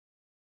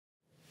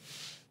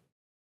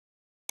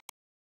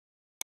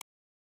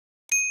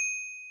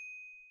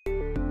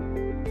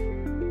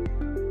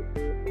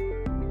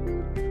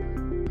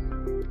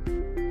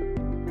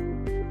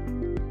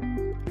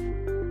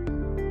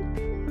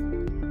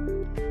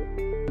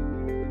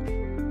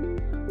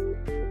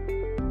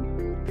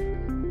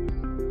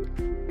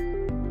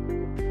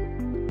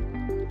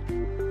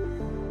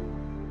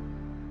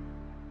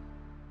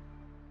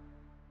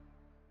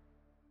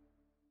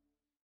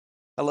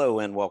Hello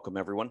and welcome,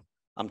 everyone.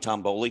 I'm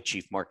Tom Bowley,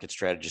 Chief Market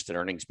Strategist at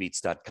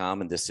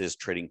earningsbeats.com, and this is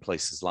Trading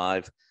Places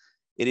Live.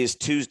 It is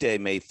Tuesday,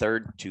 May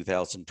 3rd,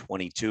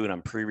 2022, and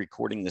I'm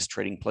pre-recording this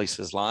Trading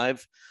Places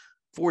Live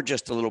for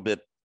just a little bit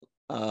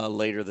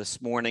later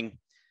this morning.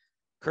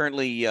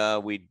 Currently,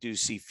 we do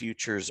see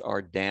futures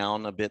are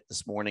down a bit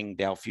this morning.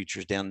 Dow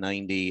futures down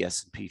 90,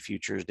 S&P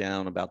futures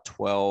down about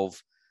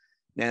 12,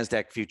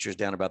 NASDAQ futures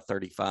down about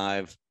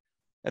 35.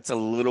 That's a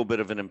little bit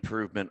of an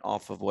improvement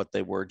off of what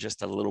they were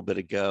just a little bit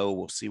ago.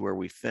 We'll see where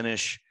we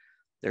finish.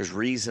 There's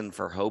reason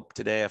for hope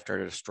today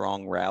after a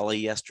strong rally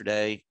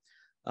yesterday.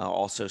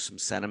 Also some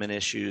sentiment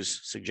issues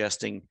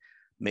suggesting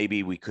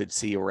maybe we could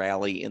see a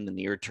rally in the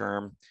near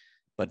term.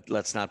 But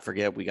let's not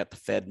forget, we got the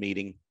Fed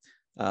meeting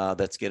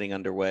that's getting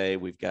underway.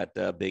 We've got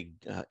a big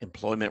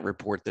employment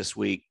report this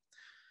week.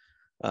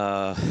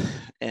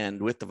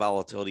 And with the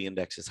volatility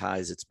index as high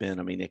as it's been,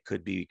 I mean, it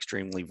could be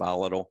extremely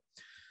volatile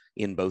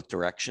in both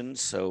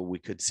directions. So we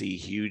could see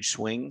huge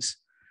swings.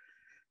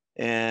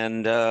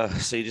 And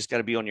so you just got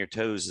to be on your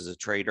toes as a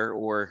trader,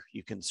 or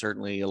you can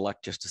certainly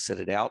elect just to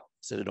sit it out,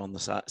 sit on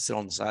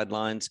the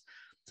sidelines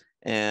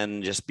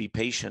and just be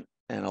patient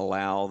and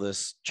allow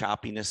this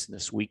choppiness and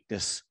this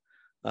weakness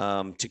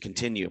to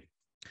continue.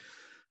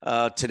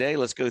 Today,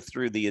 let's go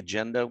through the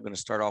agenda. I'm going to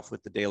start off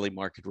with the daily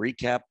market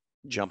recap,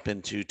 jump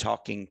into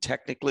talking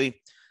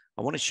technically.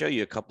 I want to show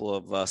you a couple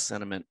of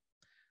sentiment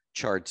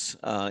charts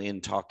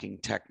in talking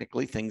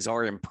technically. Things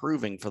are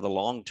improving for the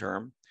long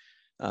term.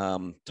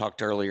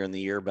 Talked earlier in the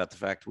year about the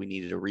fact we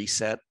needed to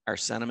reset our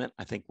sentiment.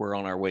 I think we're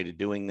on our way to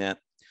doing that.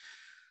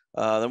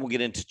 Then we'll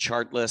get into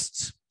chart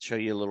lists, show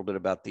you a little bit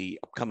about the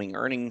upcoming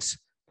earnings,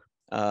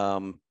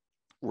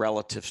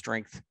 relative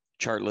strength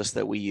chart list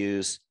that we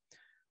use,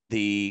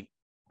 the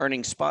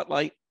earnings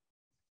spotlight,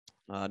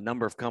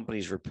 number of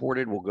companies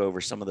reported. We'll go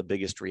over some of the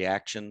biggest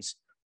reactions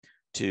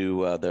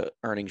to the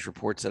earnings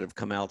reports that have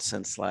come out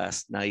since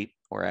last night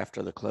or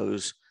after the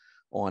close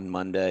on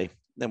Monday.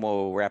 Then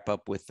we'll wrap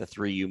up with the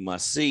three you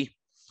must see.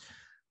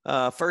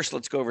 First,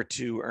 let's go over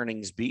to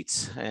earnings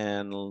beats.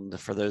 And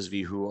for those of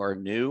you who are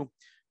new,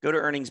 go to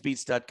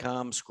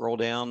earningsbeats.com, scroll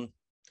down,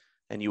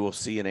 and you will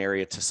see an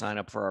area to sign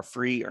up for our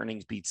free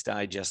Earnings Beats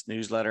Digest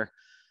newsletter.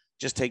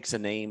 Just takes a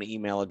name,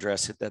 email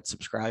address, hit that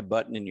subscribe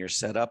button, and you're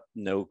set up.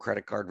 No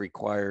credit card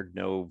required,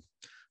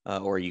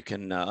 or you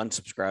can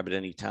unsubscribe at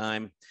any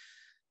time.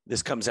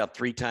 This comes out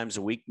 3 times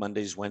a week,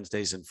 Mondays,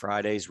 Wednesdays, and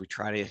Fridays. We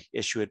try to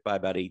issue it by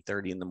about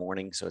 8:30 in the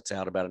morning, so it's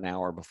out about an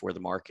hour before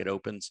the market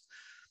opens.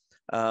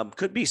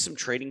 Could be some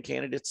trading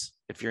candidates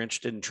if you're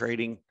interested in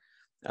trading.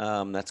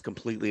 That's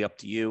completely up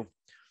to you.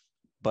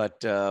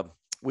 But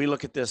we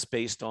look at this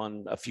based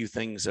on a few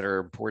things that are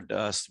important to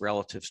us: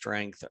 relative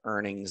strength,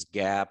 earnings,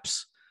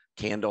 gaps,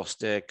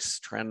 candlesticks,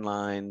 trend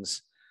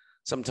lines.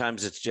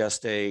 Sometimes it's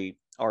just a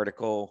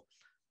article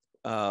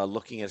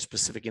looking at a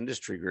specific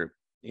industry group,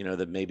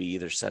 that may be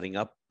either setting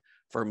up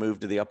for a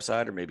move to the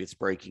upside or maybe it's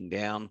breaking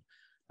down.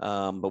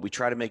 But we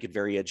try to make it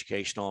very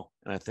educational,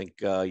 and I think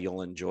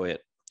you'll enjoy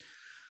it.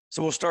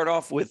 So we'll start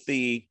off with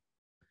the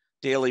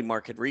daily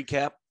market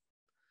recap.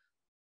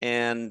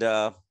 And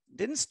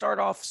didn't start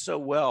off so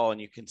well.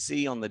 And you can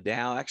see on the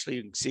Dow, actually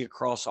you can see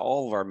across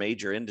all of our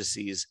major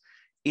indices,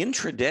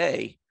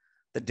 intraday,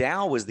 the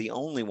Dow was the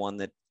only one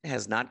that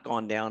has not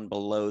gone down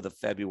below the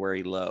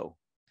February low.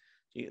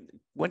 It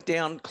went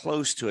down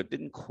close to it,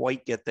 didn't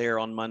quite get there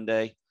on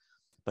Monday,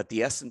 but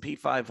the S&P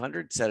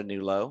 500 set a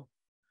new low,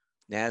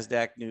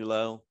 NASDAQ new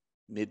low,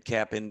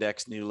 mid-cap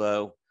index new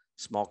low,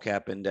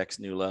 small-cap index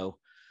new low.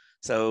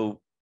 So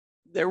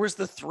there was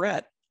the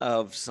threat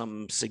of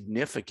some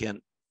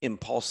significant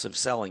impulsive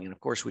selling. And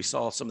of course, we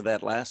saw some of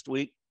that last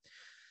week.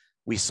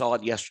 We saw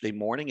it yesterday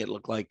morning. It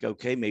looked like,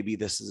 okay, maybe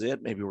this is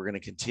it. Maybe we're going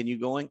to continue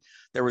going.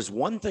 There was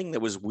one thing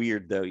that was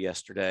weird, though,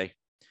 yesterday.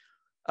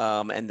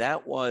 And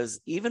that was,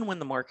 even when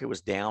the market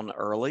was down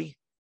early,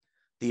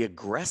 the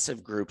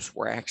aggressive groups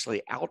were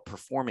actually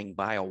outperforming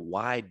by a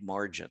wide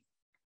margin.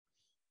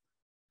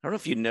 I don't know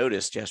if you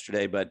noticed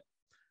yesterday, but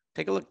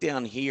take a look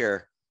down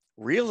here.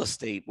 Real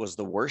estate was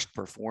the worst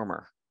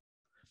performer.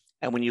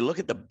 And when you look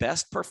at the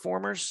best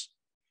performers,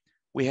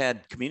 we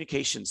had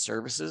communication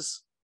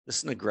services. This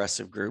is an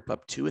aggressive group,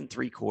 up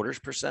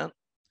 2.75%. I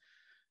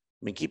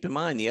mean, keep in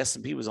mind, the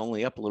S&P was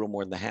only up a little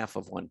more than half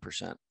of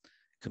 1%.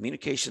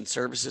 Communication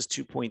services,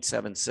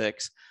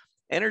 2.76.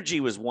 Energy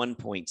was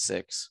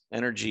 1.6.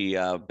 Energy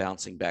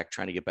bouncing back,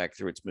 trying to get back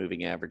through its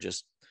moving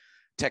averages.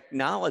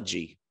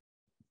 Technology,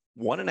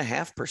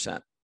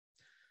 1.5%.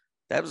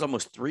 That was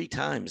almost 3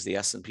 times the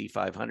S&P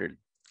 500.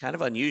 Kind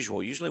of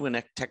unusual. Usually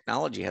when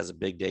technology has a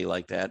big day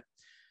like that,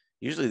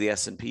 usually the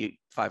S&P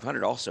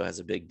 500 also has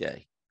a big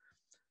day.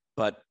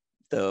 But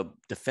the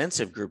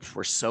defensive groups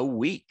were so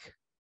weak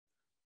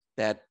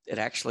that it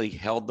actually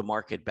held the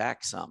market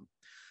back some.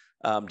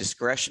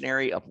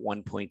 Discretionary up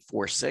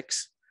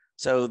 1.46.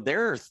 So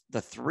there are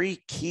the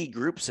 3 key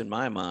groups in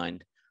my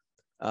mind: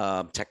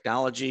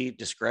 technology,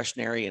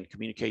 discretionary, and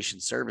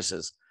communication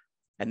services.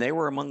 And they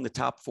were among the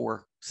top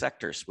 4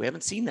 sectors. We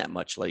haven't seen that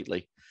much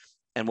lately.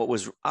 And what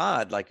was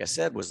odd, like I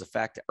said, was the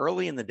fact that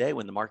early in the day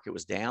when the market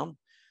was down,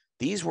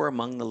 these were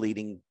among the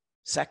leading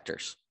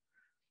sectors.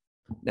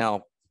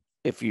 Now,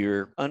 if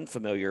you're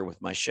unfamiliar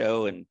with my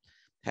show and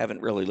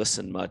haven't really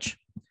listened much,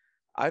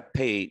 I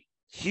pay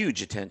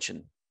huge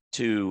attention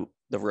to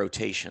the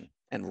rotation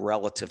and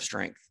relative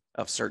strength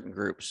of certain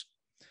groups.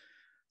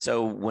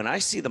 So when I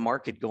see the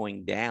market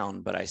going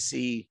down, but I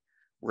see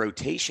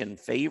rotation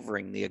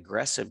favoring the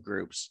aggressive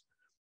groups,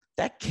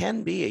 that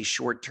can be a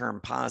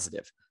short-term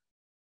positive.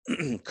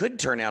 Could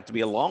turn out to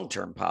be a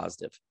long-term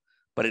positive,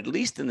 but at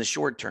least in the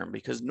short term,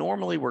 because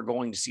normally we're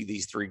going to see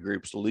these three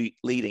groups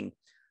leading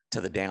to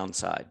the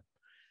downside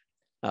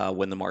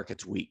when the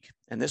market's weak.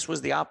 And this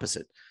was the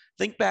opposite.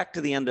 Think back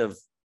to the end of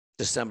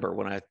December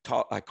when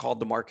I called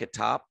the market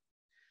top.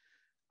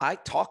 I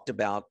talked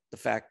about the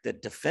fact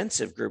that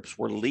defensive groups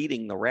were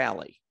leading the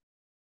rally.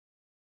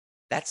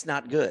 That's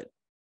not good.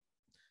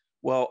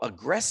 Well,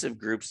 aggressive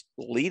groups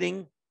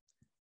leading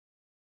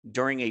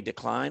during a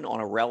decline on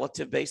a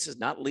relative basis,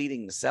 not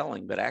leading the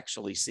selling, but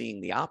actually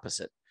seeing the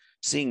opposite,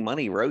 seeing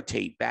money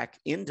rotate back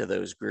into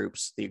those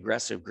groups, the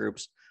aggressive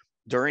groups,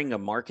 during a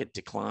market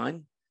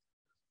decline.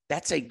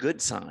 That's a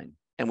good sign.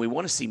 And we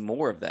want to see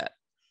more of that.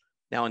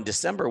 Now, in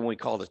December, when we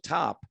called a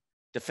top,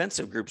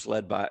 defensive groups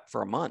led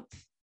for a month.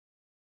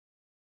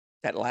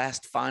 That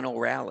last final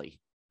rally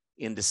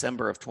in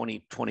December of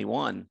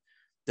 2021,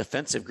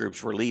 defensive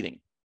groups were leading.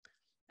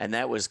 And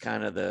that was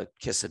kind of the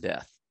kiss of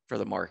death for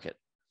the market.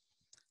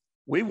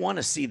 We want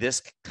to see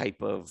this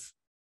type of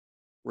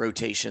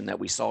rotation that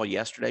we saw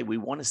yesterday. We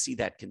want to see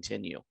that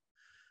continue.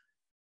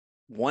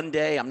 One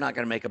day, I'm not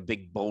going to make a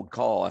big, bold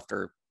call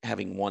after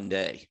having one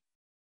day.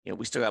 You know,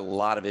 we still got a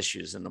lot of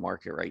issues in the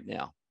market right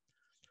now.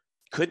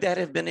 Could that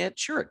have been it?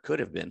 Sure, it could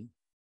have been.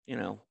 You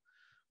know,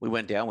 we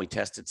went down, we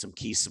tested some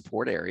key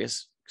support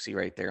areas. See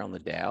right there on the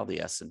Dow,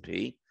 the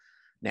S&P,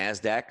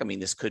 NASDAQ. I mean,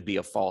 this could be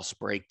a false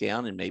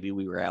breakdown and maybe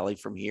we rally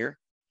from here.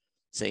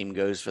 Same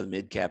goes for the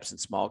mid caps and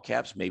small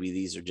caps. Maybe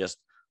these are just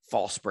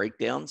false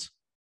breakdowns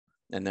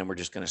and then we're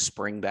just going to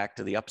spring back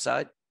to the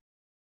upside.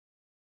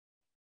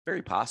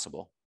 Very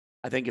possible.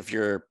 I think if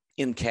you're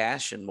in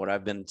cash, and what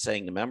I've been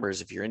saying to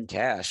members, if you're in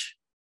cash,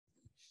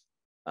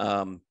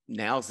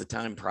 now's the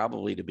time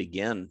probably to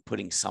begin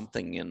putting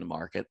something in the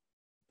market.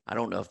 I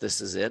don't know if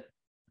this is it.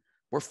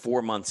 We're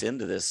 4 months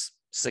into this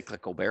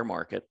cyclical bear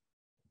market.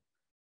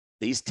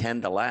 These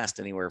tend to last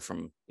anywhere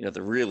from, you know,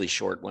 the really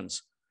short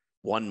ones,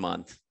 1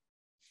 month.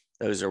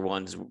 Those are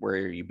ones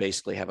where you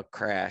basically have a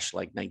crash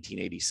like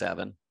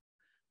 1987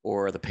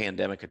 or the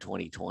pandemic of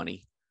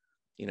 2020,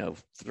 you know,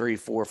 3,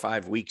 4,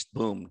 5 weeks,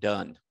 boom,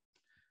 done.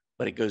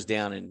 But it goes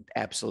down and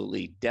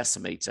absolutely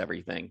decimates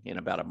everything in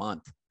about a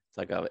month. It's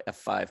like a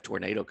F5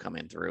 tornado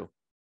coming through.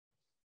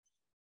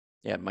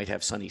 Yeah, it might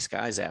have sunny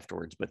skies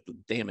afterwards, but the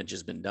damage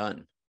has been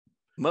done.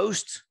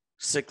 Most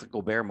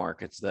cyclical bear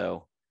markets,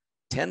 though,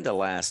 tend to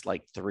last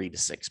like 3 to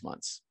 6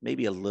 months,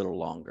 maybe a little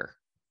longer.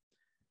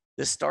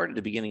 This started at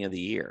the beginning of the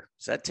year.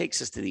 So that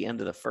takes us to the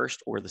end of the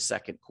first or the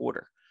second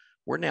quarter.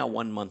 We're now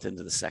 1 month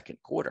into the second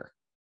quarter.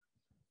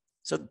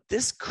 So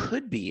this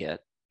could be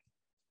it.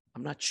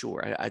 I'm not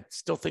sure. I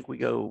still think we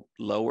go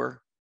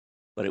lower,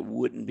 but it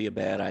wouldn't be a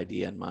bad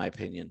idea, in my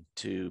opinion,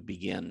 to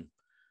begin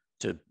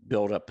to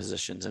build up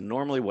positions. And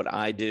normally what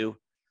I do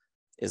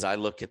is I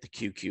look at the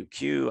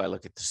QQQ, I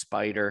look at the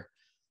spider,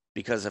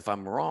 because if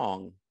I'm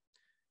wrong,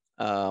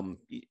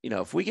 you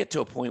know, if we get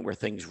to a point where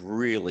things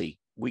really,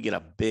 we get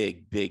a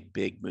big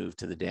move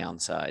to the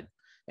downside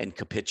and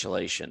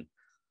capitulation,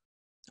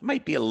 I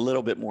might be a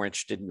little bit more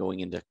interested in going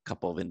into a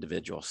couple of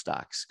individual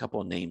stocks, a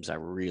couple of names I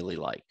really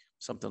like,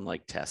 something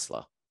like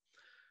Tesla.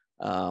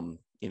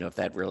 You know,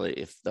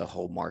 if the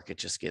whole market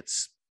just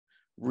gets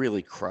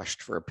really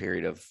crushed for a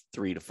period of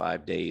 3 to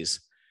 5 days,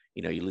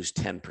 you know, you lose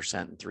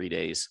 10% in 3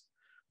 days,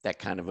 that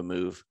kind of a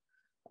move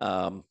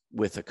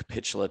with a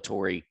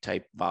capitulatory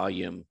type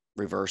volume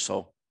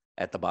reversal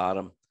at the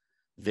bottom,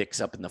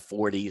 VIX up in the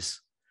 40s.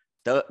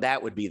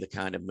 That would be the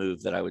kind of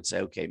move that I would say,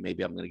 okay,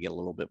 maybe I'm going to get a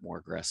little bit more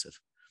aggressive.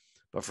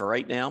 But for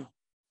right now,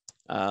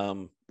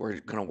 we're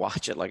going to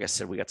watch it. Like I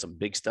said, we got some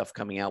big stuff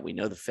coming out. We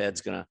know the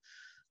Fed's going to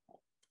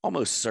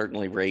almost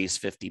certainly raise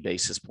 50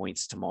 basis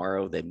points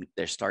tomorrow.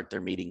 They start their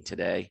meeting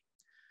today.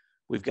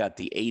 We've got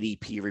the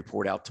ADP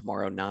report out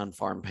tomorrow,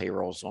 non-farm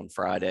payrolls on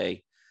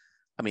Friday.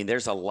 I mean,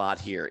 there's a lot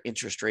here.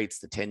 Interest rates,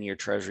 the 10-year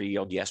Treasury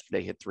yield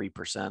yesterday hit 3%.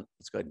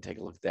 Let's go ahead and take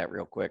a look at that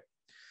real quick.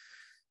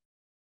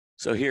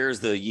 So here's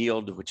the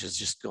yield, which has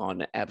just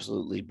gone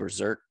absolutely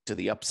berserk to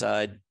the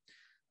upside.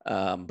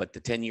 But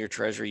the 10-year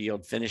Treasury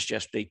yield finished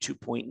yesterday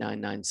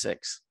 2.996.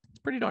 It's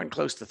pretty darn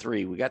close to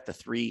 3. We got the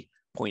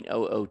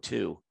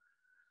 3.002.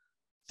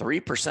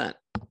 3%.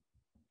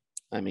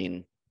 I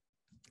mean,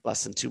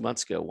 less than 2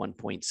 months ago,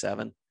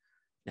 1.7.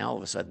 Now all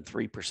of a sudden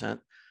 3%.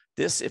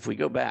 This, if we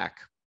go back,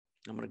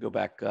 I'm going to go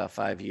back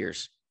 5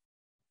 years.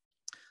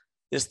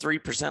 This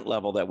 3%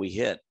 level that we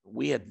hit,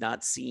 we had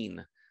not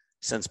seen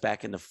since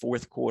back in the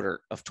fourth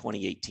quarter of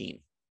 2018.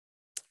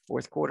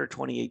 Fourth quarter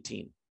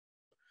 2018.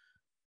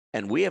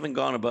 And we haven't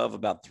gone above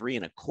about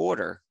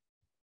 3.25.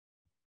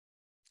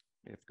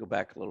 I have to go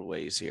back a little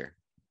ways here.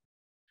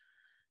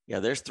 Yeah,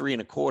 there's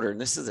 3.25,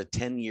 and this is a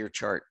 10-year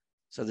chart.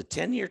 So the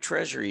 10-year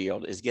treasury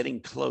yield is getting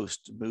close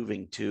to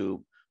moving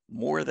to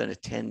more than a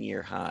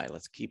 10-year high.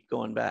 Let's keep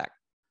going back.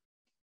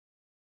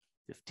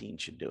 15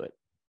 should do it.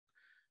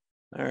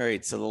 All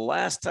right, so the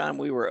last time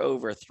we were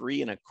over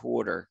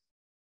 3.25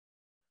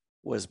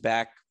 was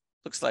back,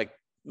 looks like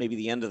maybe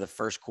the end of the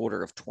first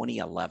quarter of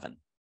 2011.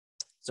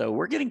 So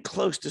we're getting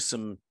close to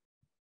some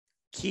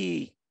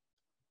key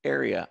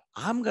area.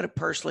 I'm going to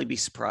personally be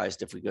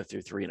surprised if we go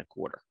through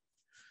 3.25.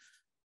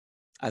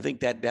 I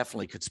think that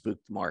definitely could spook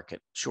the market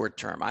short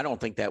term. I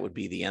don't think that would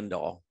be the end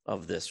all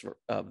of this,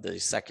 of the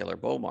secular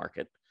bull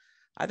market.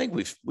 I think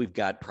we've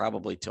got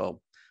probably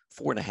till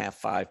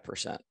 4.5%,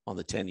 5% on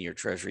the 10-year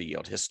treasury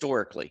yield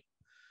historically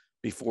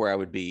before I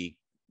would be,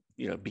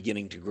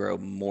 beginning to grow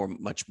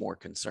much more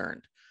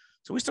concerned.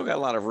 So we still got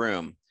a lot of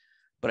room,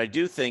 but I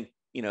do think,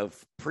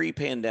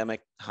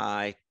 pre-pandemic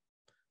high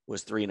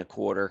was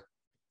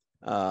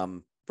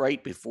 3.25.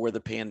 Right before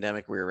the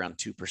pandemic, we were around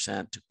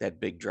 2%, took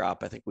that big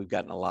drop. I think we've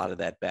gotten a lot of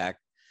that back.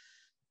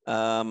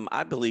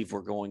 I believe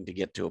we're going to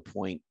get to a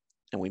point,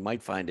 and we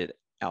might find it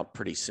out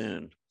pretty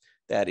soon,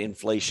 that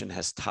inflation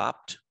has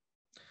topped,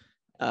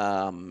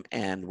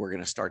 and we're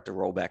going to start to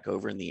roll back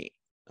over in the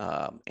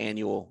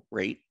annual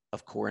rate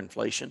of core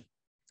inflation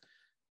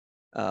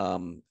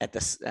at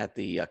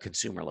the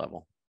consumer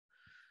level.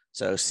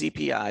 So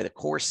CPI, the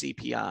core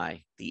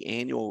CPI, the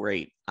annual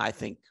rate, I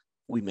think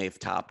we may have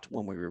topped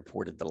when we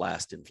reported the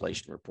last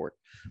inflation report.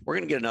 We're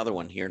going to get another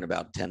one here in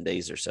about 10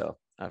 days or so.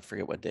 I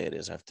forget what day it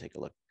is. I have to take a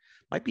look.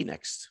 Might be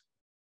next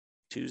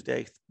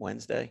Tuesday,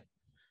 Wednesday.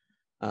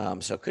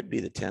 So it could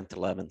be the 10th,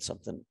 11th,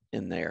 something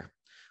in there.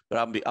 But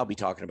I'll be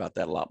talking about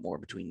that a lot more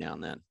between now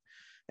and then.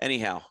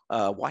 Anyhow,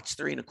 watch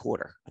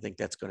 3.25. I think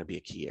that's going to be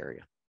a key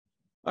area.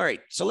 All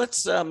right, so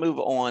let's move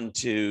on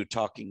to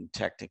talking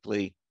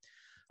technically.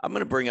 I'm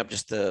going to bring up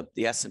just the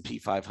S&P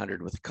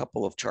 500 with a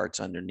couple of charts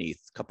underneath,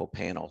 a couple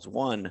panels.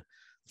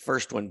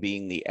 First one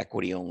being the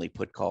equity-only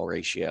put-call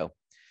ratio.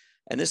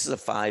 And this is a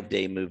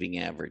 5-day moving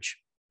average.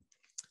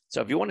 So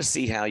if you want to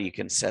see how you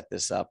can set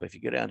this up, if you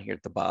go down here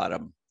at the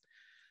bottom,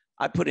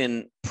 I put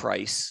in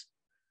price,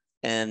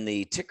 and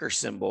the ticker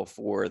symbol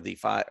for the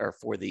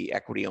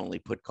equity-only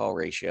put-call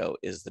ratio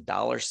is the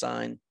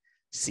 $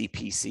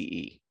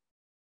 CPCE.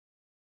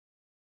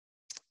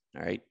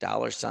 All right, $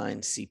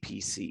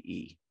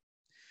 CPCE.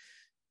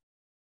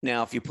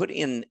 Now, if you put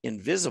in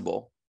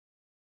invisible,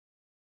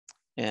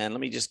 and let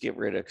me just get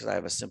rid of, because I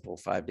have a simple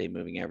 5-day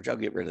moving average. I'll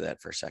get rid of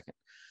that for a second.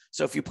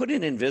 So if you put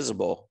in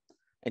invisible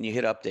and you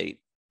hit update,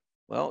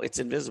 well, it's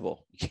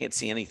invisible. You can't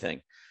see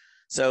anything.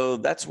 So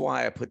that's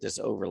why I put this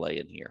overlay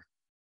in here.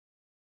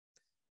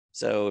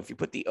 So if you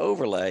put the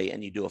overlay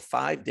and you do a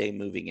 5-day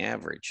moving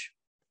average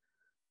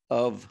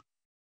of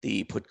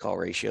the put call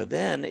ratio,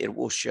 then it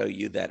will show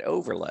you that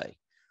overlay.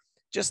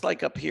 Just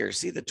like up here,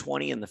 see the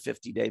 20 and the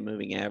 50-day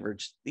moving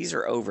average? These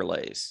are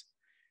overlays.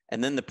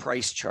 And then the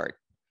price chart.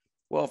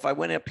 Well, if I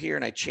went up here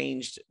and I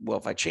changed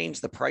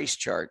the price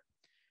chart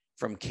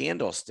from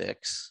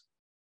candlesticks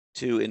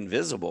to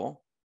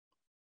invisible,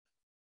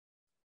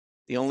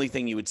 the only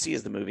thing you would see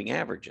is the moving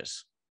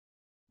averages.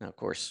 Now, of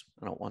course,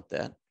 I don't want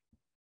that.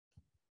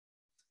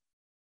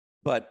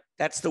 But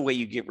that's the way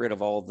you get rid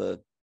of all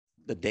the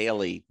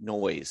daily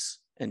noise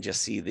and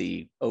just see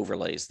the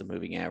overlays, the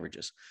moving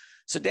averages.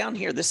 So down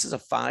here, this is a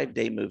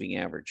 5-day moving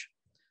average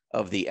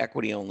of the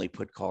equity-only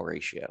put-call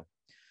ratio.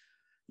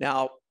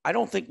 Now, I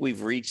don't think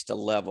we've reached a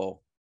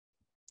level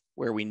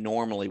where we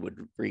normally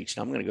would reach.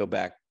 Now, I'm going to go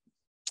back.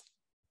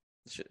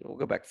 We'll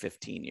go back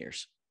 15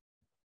 years.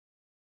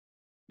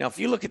 Now, if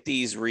you look at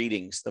these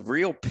readings, the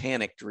real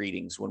panicked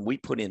readings, when we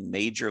put in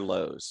major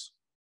lows,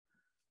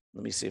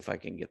 let me see if I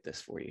can get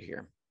this for you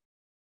here.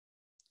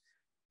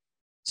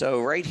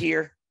 So right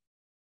here,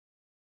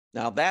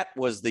 now that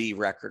was the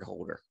record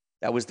holder.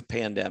 That was the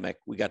pandemic.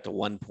 We got to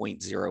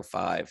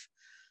 1.05.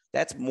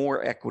 That's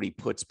more equity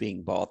puts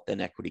being bought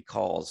than equity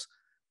calls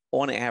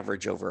on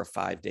average over a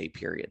 5-day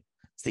period.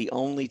 It's the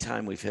only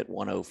time we've hit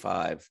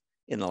 105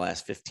 in the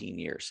last 15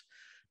 years.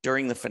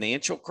 During the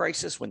financial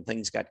crisis, when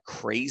things got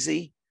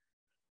crazy,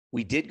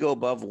 we did go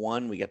above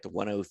 1. We got to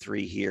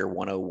 103 here,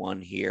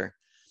 101 here.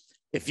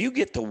 If you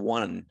get to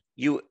 1,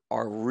 you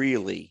are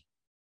really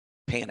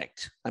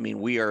panicked. I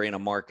mean, we are in a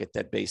market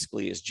that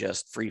basically is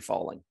just free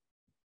falling.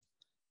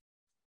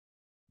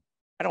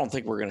 I don't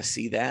think we're going to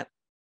see that.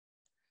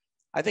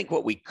 I think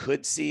what we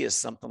could see is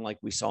something like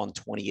we saw in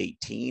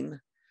 2018,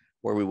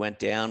 where we went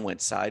down, went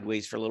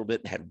sideways for a little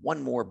bit, and had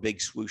one more big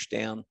swoosh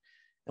down.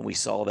 And we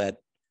saw that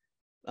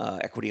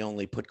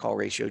equity-only put-call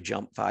ratio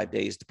jump 5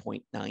 days to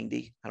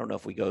 0.90. I don't know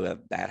if we go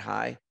that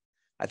high.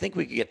 I think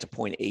we could get to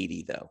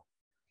 0.80, though.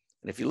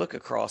 And if you look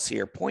across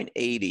here,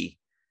 0.80,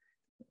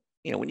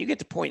 when you get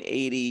to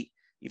 0.80,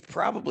 you've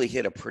probably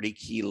hit a pretty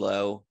key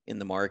low in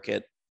the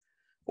market,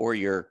 or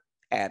you're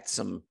at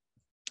some,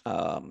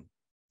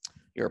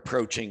 you're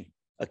approaching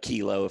a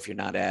key low if you're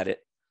not at it.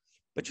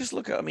 But just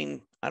look, I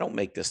mean, I don't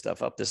make this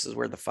stuff up. This is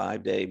where the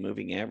 5-day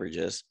moving average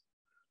is.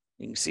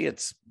 You can see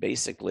it's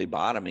basically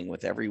bottoming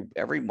with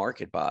every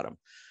market bottom.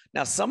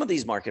 Now, some of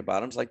these market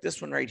bottoms, like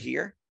this one right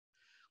here,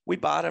 we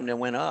bottomed and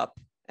went up,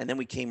 and then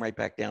we came right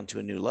back down to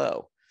a new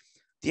low.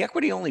 The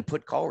equity only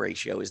put call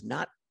ratio is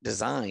not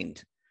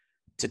designed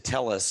to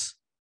tell us,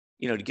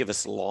 to give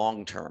us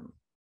long-term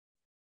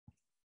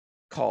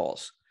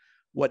calls.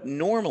 What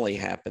normally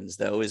happens,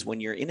 though, is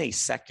when you're in a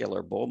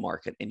secular bull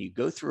market and you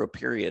go through a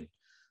period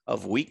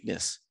of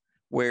weakness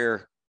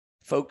where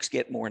folks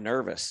get more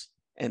nervous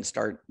and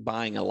start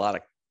buying a lot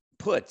of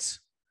puts,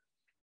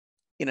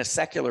 in a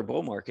secular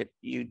bull market,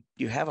 you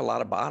have a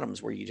lot of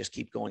bottoms where you just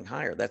keep going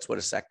higher. That's what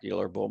a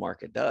secular bull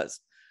market does.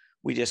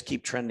 We just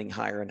keep trending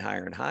higher and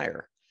higher and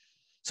higher.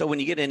 So when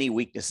you get any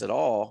weakness at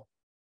all,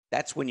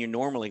 that's when you're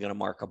normally going to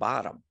mark a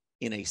bottom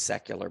in a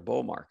secular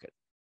bull market.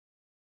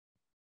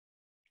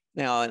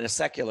 Now, in a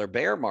secular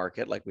bear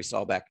market, like we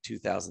saw back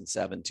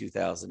 2007,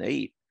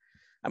 2008,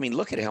 I mean,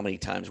 look at how many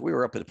times we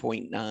were up at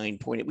 0.9,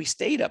 0.8. We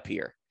stayed up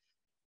here.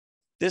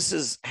 This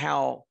is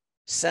how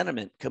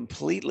sentiment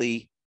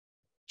completely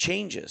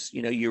changes.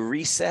 You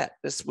reset.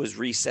 This was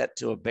reset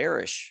to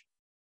bearish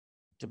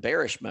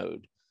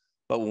mode.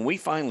 But when we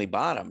finally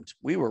bottomed,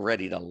 we were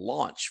ready to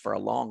launch for a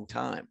long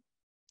time.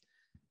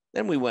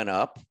 Then we went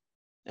up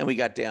and we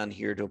got down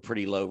here to a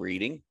pretty low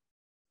reading.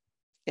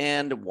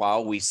 And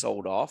while we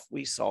sold off,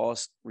 we saw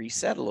us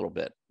reset a little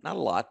bit. Not a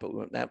lot,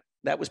 but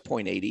that was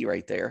 0.80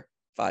 right there,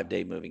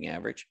 5-day moving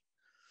average.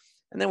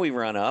 And then we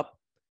run up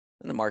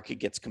and the market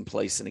gets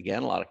complacent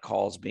again, a lot of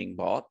calls being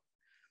bought.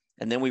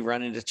 And then we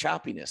run into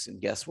choppiness.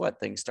 And guess what?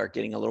 Things start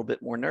getting a little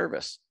bit more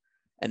nervous.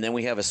 And then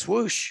we have a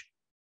swoosh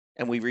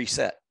and we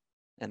reset.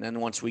 And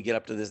then once we get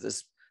up to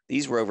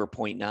these were over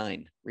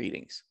 0.9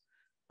 readings,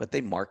 but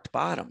they marked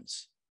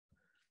bottoms.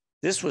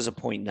 This was a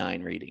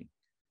 0.9 reading.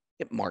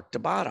 It marked a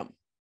bottom.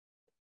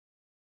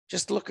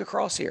 Just look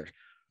across here.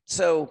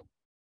 So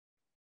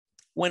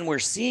when we're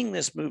seeing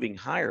this moving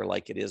higher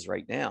like it is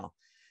right now,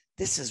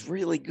 this is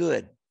really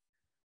good.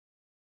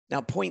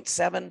 Now,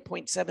 0.7,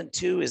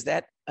 0.72, is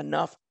that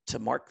enough to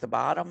mark the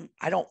bottom?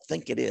 I don't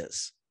think it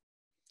is,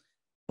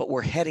 but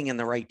we're heading in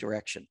the right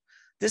direction.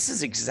 This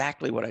is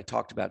exactly what I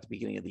talked about at the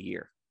beginning of the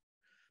year.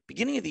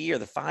 Beginning of the year,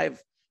 the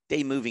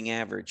 5-day moving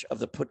average of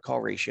the put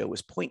call ratio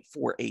was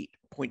 0.48,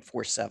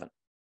 0.47.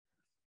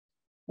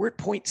 We're at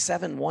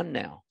 0.71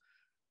 now.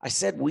 I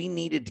said we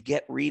needed to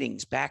get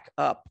readings back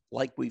up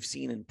like we've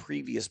seen in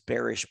previous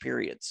bearish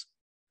periods.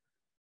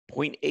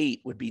 0.8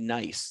 would be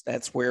nice.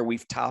 That's where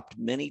we've topped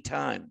many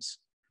times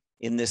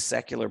in this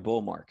secular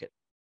bull market.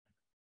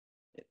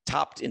 It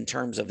topped in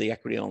terms of the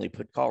equity only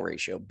put call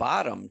ratio.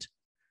 Bottomed.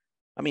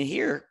 I mean,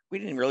 here we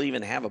didn't really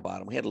even have a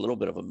bottom. We had a little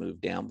bit of a move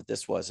down, but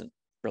this wasn't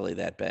really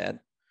that bad.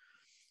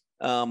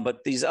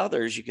 But these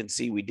others, you can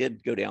see we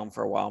did go down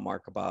for a while,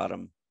 mark a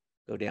bottom,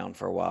 go down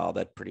for a while.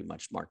 That pretty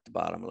much marked the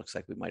bottom. It looks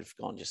like we might have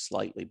gone just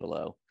slightly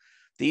below.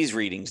 These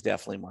readings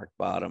definitely marked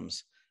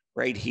bottoms.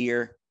 Right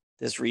here,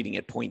 this reading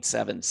at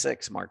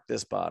 0.76 marked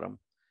this bottom,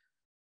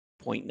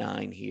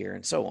 0.9 here,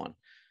 and so on.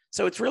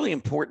 So it's really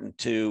important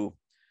to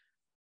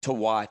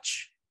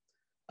watch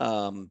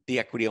the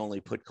equity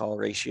only put call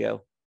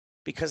ratio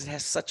because it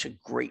has such a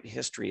great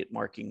history at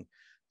marking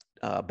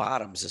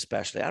bottoms,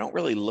 especially. I don't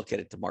really look at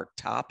it to mark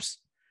tops.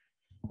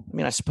 I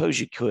mean, I suppose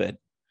you could.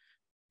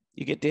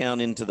 You get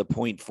down into the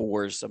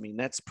 0.4s. I mean,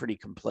 that's pretty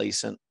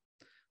complacent.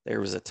 There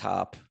was a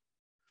top.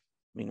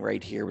 I mean,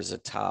 right here was a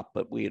top,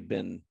 but we had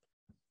been,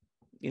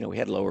 we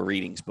had lower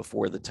readings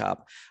before the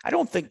top. I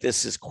don't think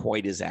this is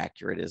quite as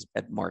accurate as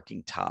at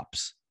marking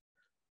tops.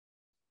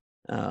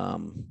 I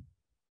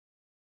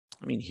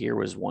mean, here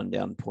was one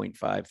down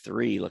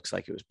 0.53. Looks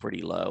like it was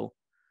pretty low,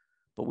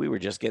 but we were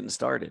just getting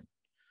started.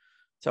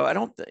 So I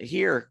don't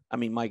here. I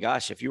mean, my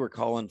gosh, if you were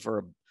calling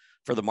for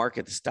the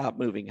market to stop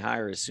moving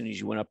higher as soon as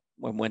you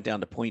went down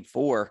to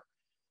 0.4,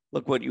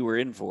 look what you were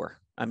in for.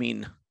 I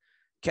mean,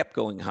 kept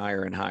going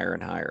higher and higher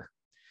and higher.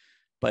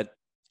 But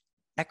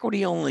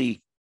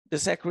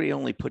this equity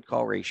only put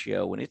call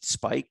ratio, when it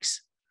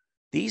spikes,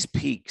 these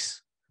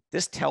peaks,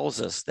 this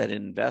tells us that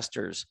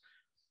investors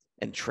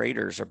and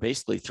traders are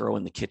basically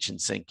throwing the kitchen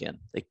sink in.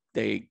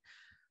 They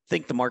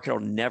think the market will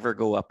never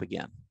go up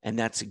again. And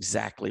that's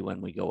exactly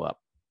when we go up.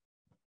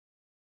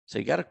 So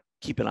you got to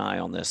keep an eye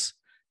on this.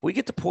 If we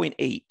get to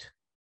 0.8,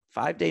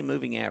 5-day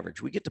moving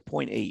average, we get to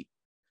 0.8,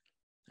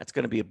 that's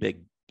going to be a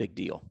big, big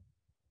deal.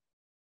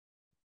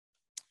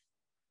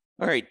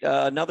 All right,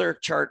 another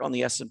chart on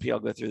the S&P. I'll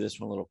go through this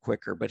one a little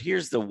quicker, but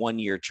here's the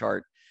 1-year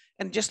chart.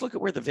 And just look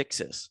at where the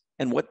VIX is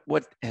and what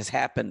has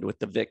happened with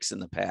the VIX in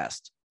the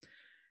past.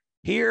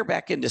 Here,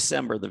 back in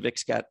December, the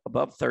VIX got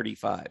above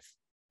 35.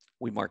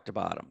 We marked a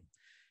bottom.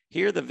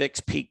 Here, the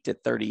VIX peaked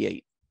at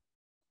 38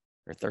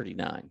 or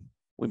 39.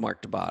 We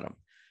marked a bottom.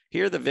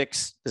 Here, the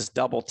VIX is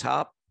double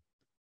top,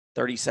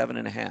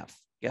 37.5.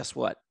 Guess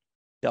what?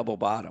 Double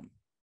bottom,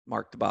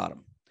 marked the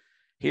bottom.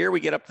 Here, we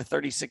get up to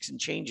 36 and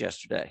change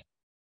yesterday.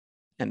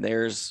 And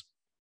there's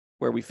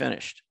where we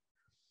finished.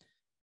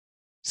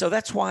 So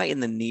that's why in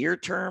the near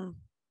term,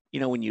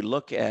 when you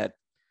look at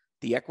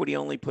the equity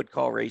only put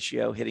call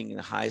ratio hitting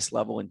the highest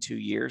level in 2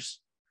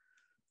 years,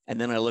 And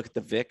then I look at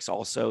the VIX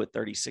also at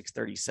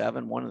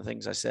 36.37. One of the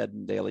things I said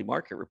in Daily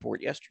Market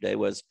Report yesterday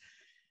was,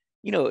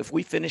 you know, if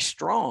we finish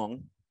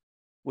strong,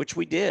 which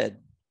we did,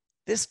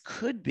 this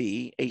could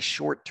be a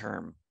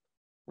short-term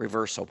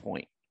reversal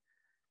point.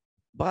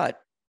 But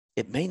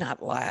it may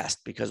not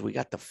last because we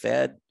got the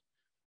Fed,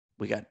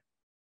 we got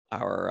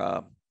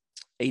our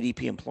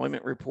ADP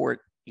employment report,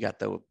 you got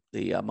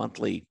the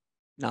monthly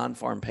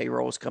non-farm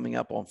payrolls coming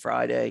up on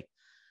Friday.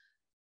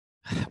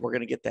 We're going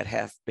to get that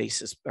half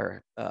basis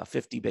or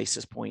 50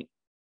 basis point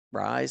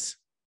rise.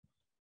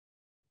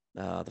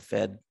 The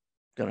Fed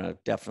going to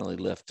definitely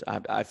lift.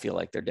 I feel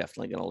like they're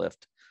definitely going to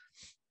lift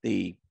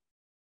the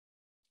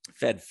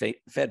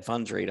Fed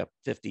funds rate up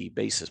 50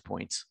 basis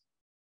points.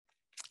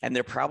 And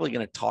they're probably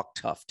going to talk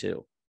tough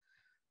too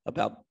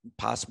about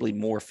possibly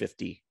more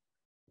 50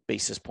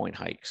 basis point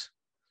hikes.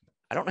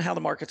 I don't know how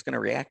the market's going to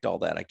react to all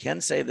that. I can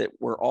say that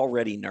we're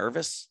already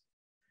nervous,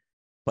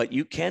 but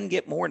you can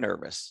get more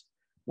nervous.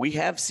 We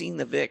have seen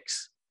the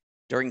VIX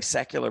during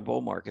secular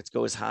bull markets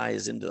go as high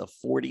as into the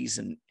 40s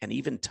and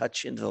even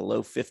touch into the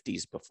low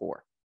 50s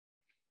before.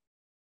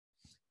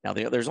 Now,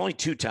 there's only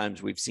 2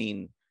 times we've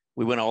seen,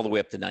 we went all the way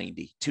up to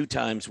 90. 2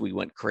 times we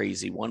went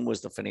crazy. One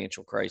was the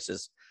financial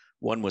crisis.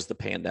 One was the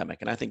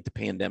pandemic. And I think the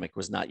pandemic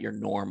was not your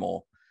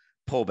normal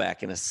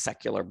pullback in a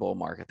secular bull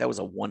market. That was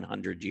a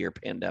 100-year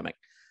pandemic.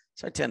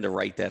 So I tend to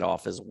write that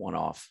off as a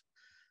one-off.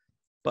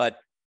 But,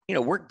 you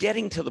know, we're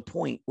getting to the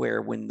point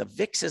where when the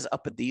VIX is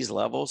up at these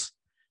levels,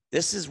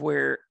 this is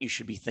where you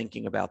should be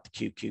thinking about the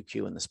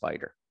QQQ and the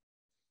spider.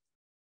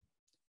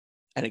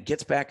 And it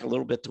gets back a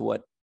little bit to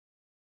what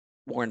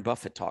Warren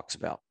Buffett talks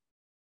about.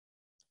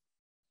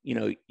 You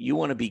know, you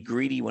want to be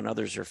greedy when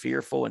others are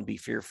fearful and be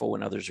fearful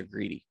when others are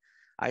greedy.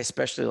 I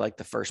especially like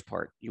the first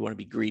part. You want to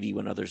be greedy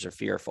when others are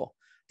fearful.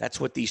 That's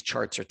what these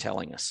charts are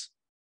telling us.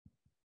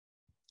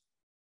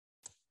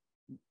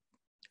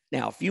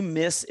 Now, if you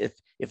miss,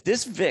 if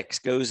this VIX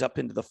goes up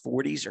into the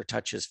 40s or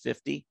touches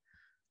 50,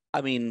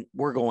 I mean,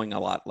 we're going a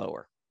lot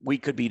lower. We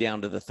could be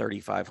down to the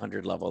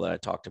 3,500 level that I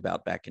talked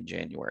about back in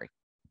January.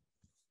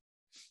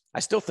 I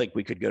still think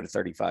we could go to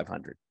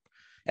 3,500.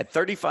 At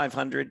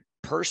 3,500,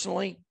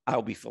 personally,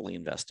 I'll be fully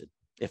invested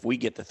if we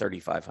get to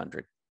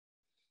 3,500.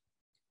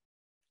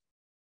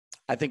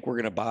 I think we're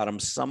going to bottom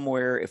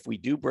somewhere. If we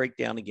do break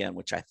down again,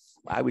 which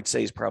I would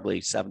say is probably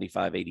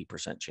 75,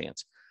 80%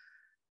 chance.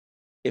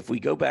 If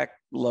we go back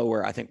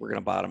lower, I think we're going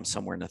to bottom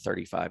somewhere in the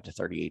 35 to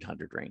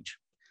 3,800 range.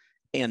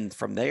 And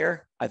from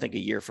there, I think a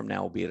year from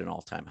now, we'll be at an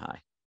all-time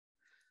high.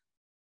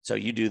 So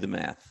you do the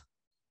math.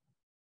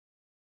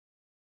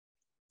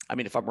 I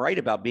mean, if I'm right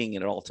about being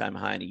at an all-time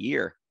high in a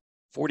year,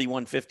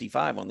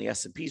 41.55 on the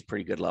S&P is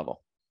pretty good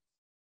level.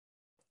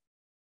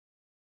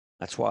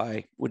 That's why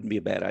it wouldn't be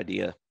a bad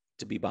idea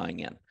to be buying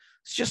in.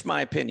 It's just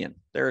my opinion.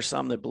 There are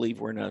some that believe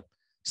we're in a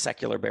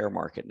secular bear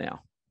market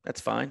now.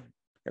 That's fine.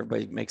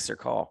 Everybody makes their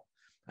call.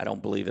 I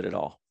don't believe it at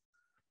all.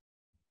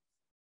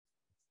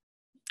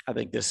 I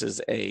think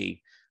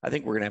I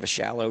think we're going to have a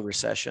shallow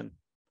recession.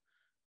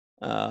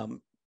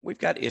 We've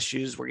got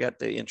issues. We got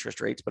the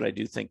interest rates, but I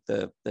do think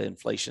the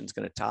inflation is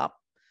going to top.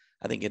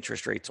 I think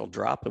interest rates will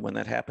drop. And when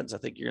that happens, I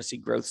think you're going to see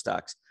growth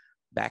stocks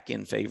back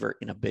in favor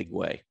in a big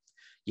way.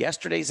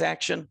 Yesterday's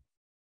action,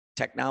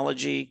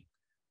 technology,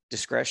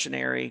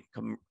 discretionary,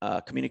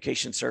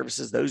 communication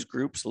services, those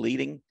groups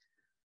leading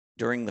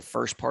during the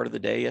first part of the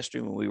day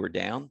yesterday when we were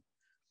down,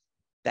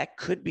 that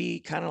could be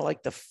kind of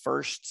like the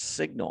first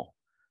signal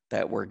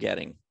that we're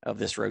getting of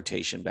this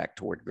rotation back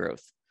toward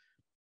growth.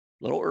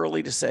 A little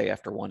early to say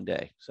after one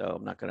day, so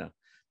I'm not going to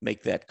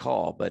make that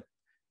call, but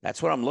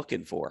that's what I'm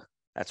looking for.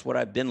 That's what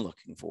I've been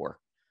looking for.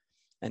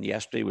 And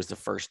yesterday was the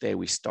first day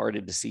we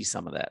started to see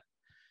some of that.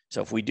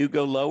 So if we do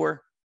go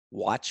lower,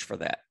 watch for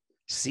that.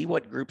 See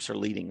what groups are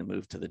leading the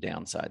move to the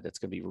downside. That's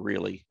going to be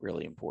really,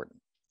 really important.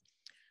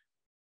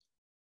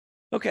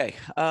 Okay,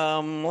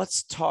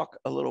 let's talk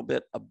a little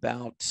bit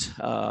about,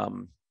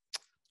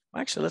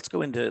 actually, let's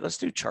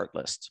do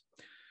ChartLists.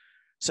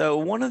 So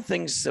one of the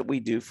things that we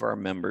do for our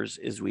members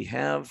is we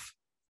have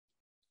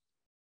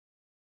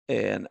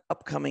an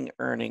upcoming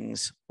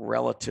earnings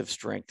relative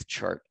strength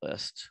chart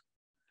list.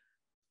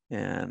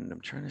 And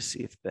I'm trying to see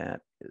if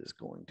that is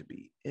going to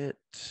be it.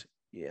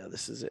 Yeah,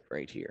 this is it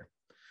right here.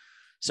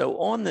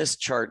 So on this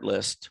chart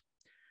list,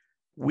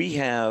 we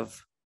have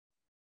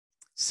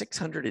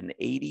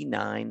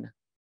 689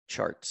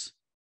 charts.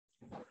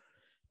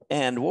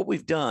 And what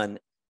we've done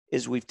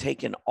is we've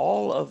taken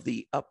all of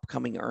the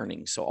upcoming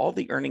earnings, so all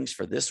the earnings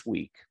for this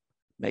week,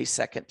 May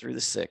 2nd through the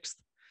 6th,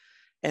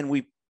 and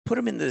we put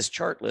them into this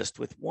chart list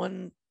with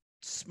one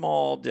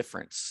small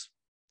difference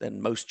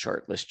than most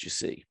chart lists you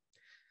see.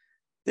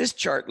 This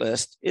chart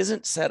list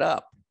isn't set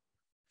up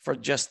for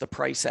just the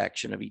price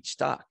action of each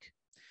stock.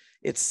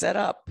 It's set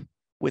up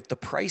with the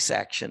price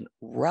action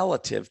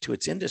relative to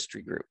its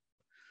industry group.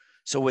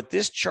 So what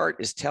this chart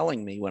is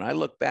telling me when I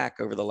look back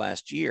over the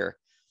last year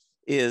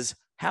is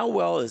how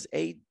well is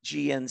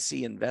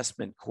AGNC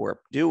Investment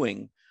Corp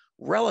doing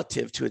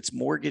relative to its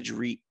mortgage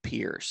REIT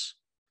peers?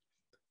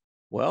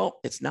 Well,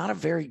 it's not a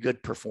very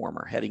good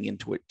performer heading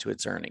into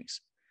its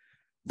earnings.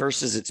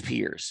 versus its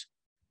peers.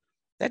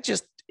 That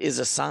just is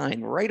a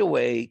sign right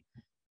away,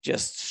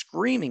 just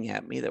screaming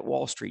at me that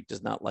Wall Street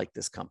does not like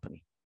this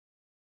company.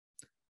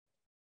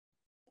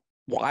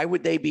 Why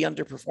would they be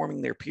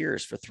underperforming their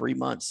peers for 3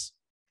 months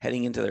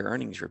heading into their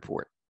earnings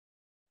report?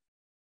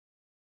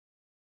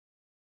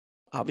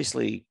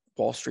 Obviously,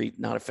 Wall Street,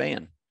 not a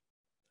fan.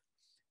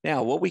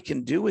 Now, what we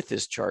can do with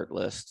this chart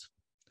list,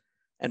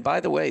 and by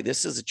the way,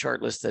 this is a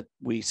chart list that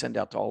we send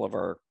out to all of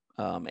our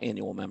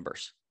annual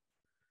members.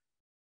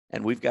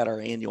 And we've got our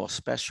annual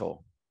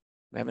special.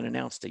 We haven't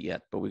announced it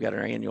yet, but we've got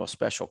our annual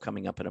special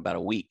coming up in about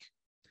a week.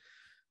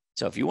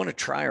 So if you want to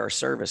try our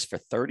service for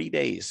 30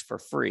 days for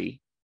free,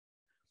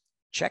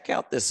 check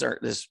out this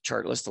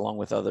chart list along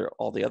with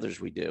all the others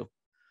we do,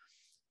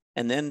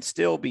 and then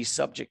still be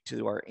subject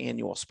to our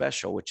annual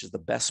special, which is the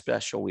best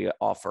special we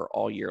offer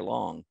all year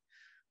long.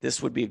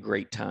 This would be a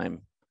great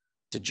time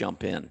to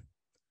jump in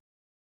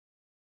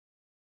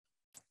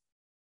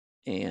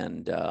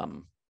and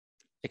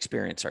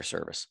experience our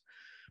service.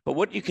 But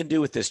what you can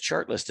do with this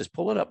chart list is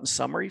pull it up in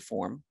summary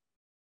form.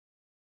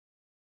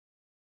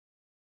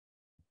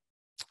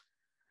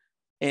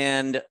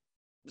 And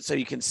so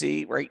you can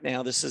see right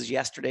now, this is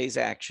yesterday's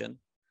action.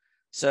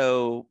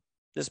 So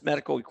this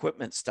medical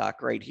equipment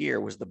stock right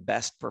here was the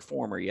best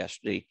performer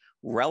yesterday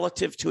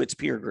relative to its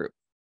peer group.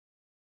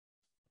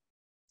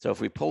 So if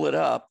we pull it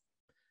up,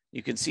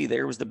 you can see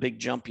there was the big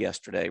jump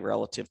yesterday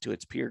relative to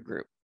its peer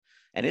group.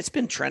 And it's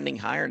been trending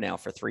higher now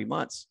for 3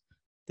 months.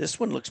 This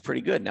one looks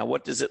pretty good. Now,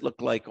 what does it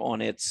look like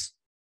on its,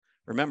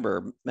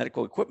 remember,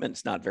 medical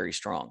equipment's not very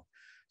strong.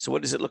 So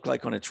what does it look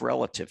like on its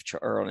relative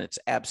chart or on its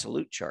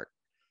absolute chart?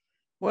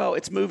 Well,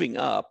 it's moving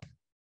up,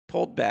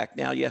 pulled back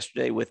now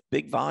yesterday with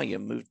big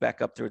volume, moved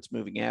back up through its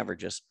moving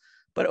averages,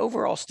 but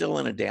overall still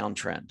in a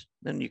downtrend.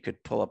 Then you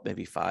could pull up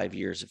maybe 5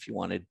 years if you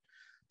wanted,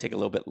 take a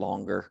little bit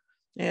longer.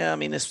 Yeah, I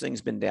mean, this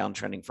thing's been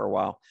downtrending for a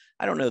while.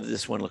 I don't know that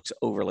this one looks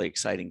overly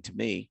exciting to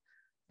me,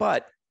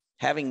 but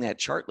having that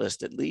chart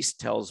list at least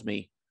tells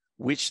me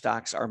which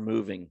stocks are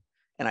moving,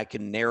 and I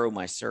can narrow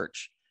my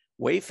search.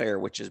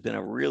 Wayfair, which has been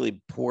a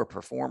really poor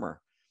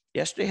performer,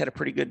 yesterday had a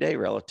pretty good day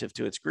relative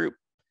to its group,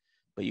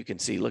 but you can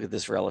see, look at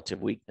this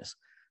relative weakness.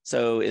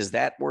 So is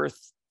that worth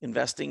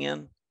investing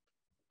in?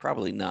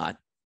 Probably not.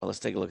 Well, let's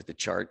take a look at the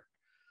chart.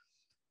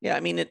 Yeah,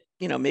 I mean,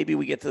 maybe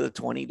we get to the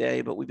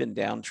 20-day, but we've been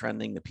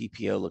downtrending. The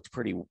PPO looks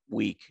pretty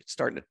weak. It's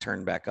starting to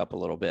turn back up a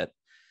little bit,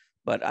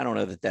 but I don't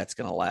know that that's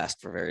going to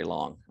last for very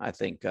long. I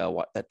think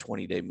that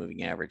 20-day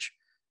moving average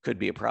could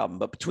be a problem.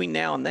 But between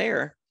now and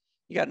there,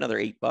 you got another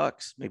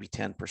 $8, maybe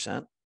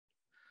 10%.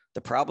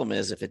 The problem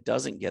is if it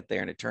doesn't get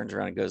there and it turns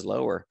around and goes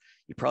lower,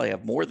 you probably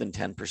have more than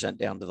 10%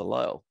 down to the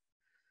low.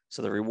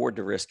 So the reward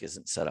to risk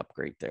isn't set up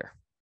great there.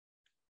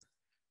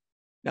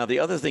 Now, the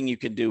other thing you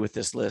can do with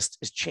this list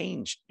is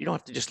change. You don't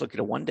have to just look at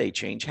a one-day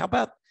change. How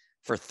about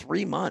for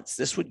 3 months?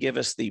 This would give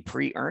us the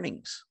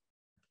pre-earnings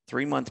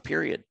 3-month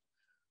period.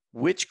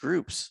 Which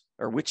groups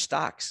or which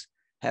stocks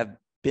have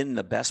been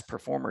the best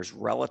performers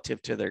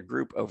relative to their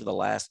group over the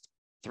last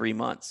 3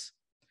 months?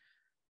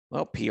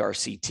 Well,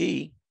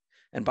 PRCT.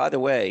 And by the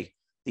way,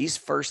 these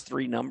first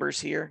 3 numbers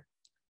here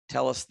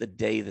tell us the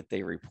day that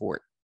they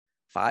report.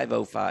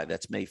 505,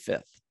 that's May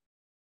 5th.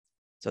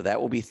 So that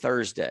will be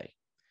Thursday.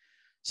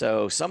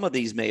 So some of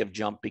these may have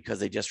jumped because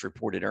they just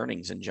reported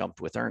earnings and jumped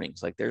with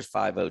earnings. Like there's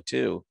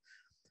 502.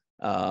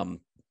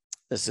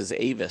 This is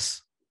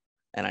Avis.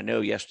 And I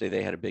know yesterday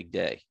they had a big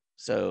day.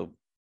 So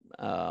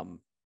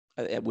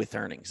with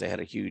earnings, they had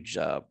a huge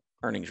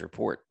earnings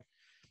report.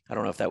 I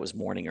don't know if that was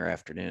morning or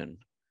afternoon.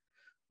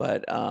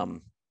 But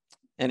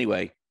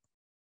anyway,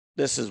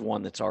 this is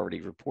one that's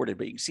already reported.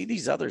 But you can see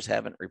these others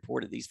haven't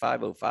reported, these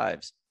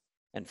 505s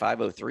and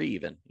 503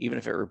 even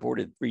if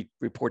it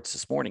reports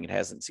this morning, it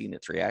hasn't seen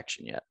its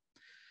reaction yet.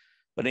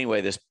 But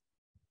anyway, this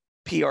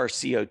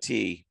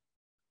PRCOT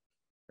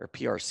or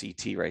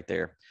PRCT right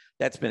there,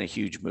 that's been a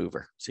huge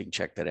mover. So you can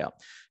check that out.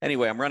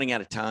 Anyway, I'm running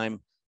out of time.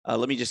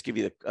 Let me just give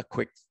you a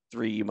quick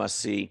 3 you must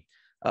see.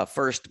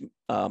 First,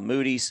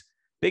 Moody's,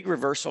 big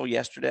reversal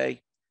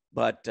yesterday,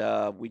 but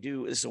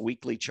this is a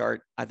weekly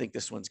chart. I think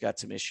this one's got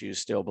some issues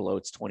still below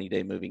its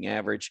 20-day moving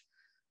average.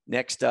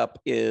 Next up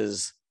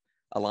is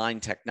Align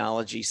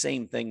Technology,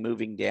 same thing,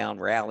 moving down,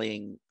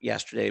 rallying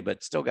yesterday,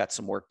 but still got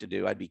some work to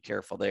do. I'd be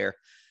careful there.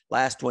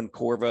 Last one,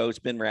 Qorvo, it's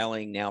been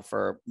rallying now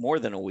for more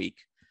than a week,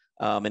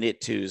 and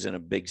it too is in a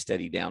big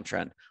steady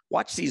downtrend.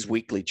 Watch these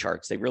weekly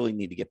charts. They really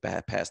need to get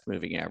past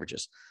moving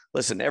averages.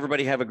 Listen,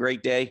 everybody have a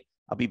great day.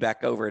 I'll be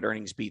back over at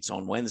Earnings Beats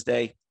on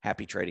Wednesday.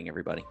 Happy trading,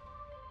 everybody.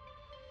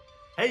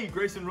 Hey,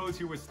 Grayson Rose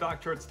here with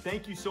StockCharts.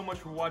 Thank you so much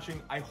for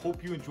watching. I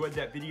hope you enjoyed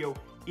that video.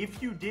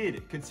 If you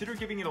did, consider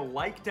giving it a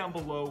like down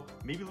below,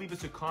 maybe leave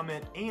us a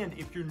comment, and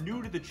if you're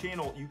new to the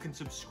channel, you can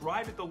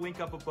subscribe at the link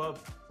up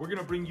above. We're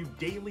gonna bring you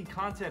daily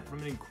content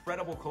from an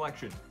incredible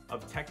collection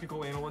of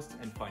technical analysts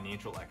and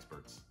financial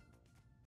experts.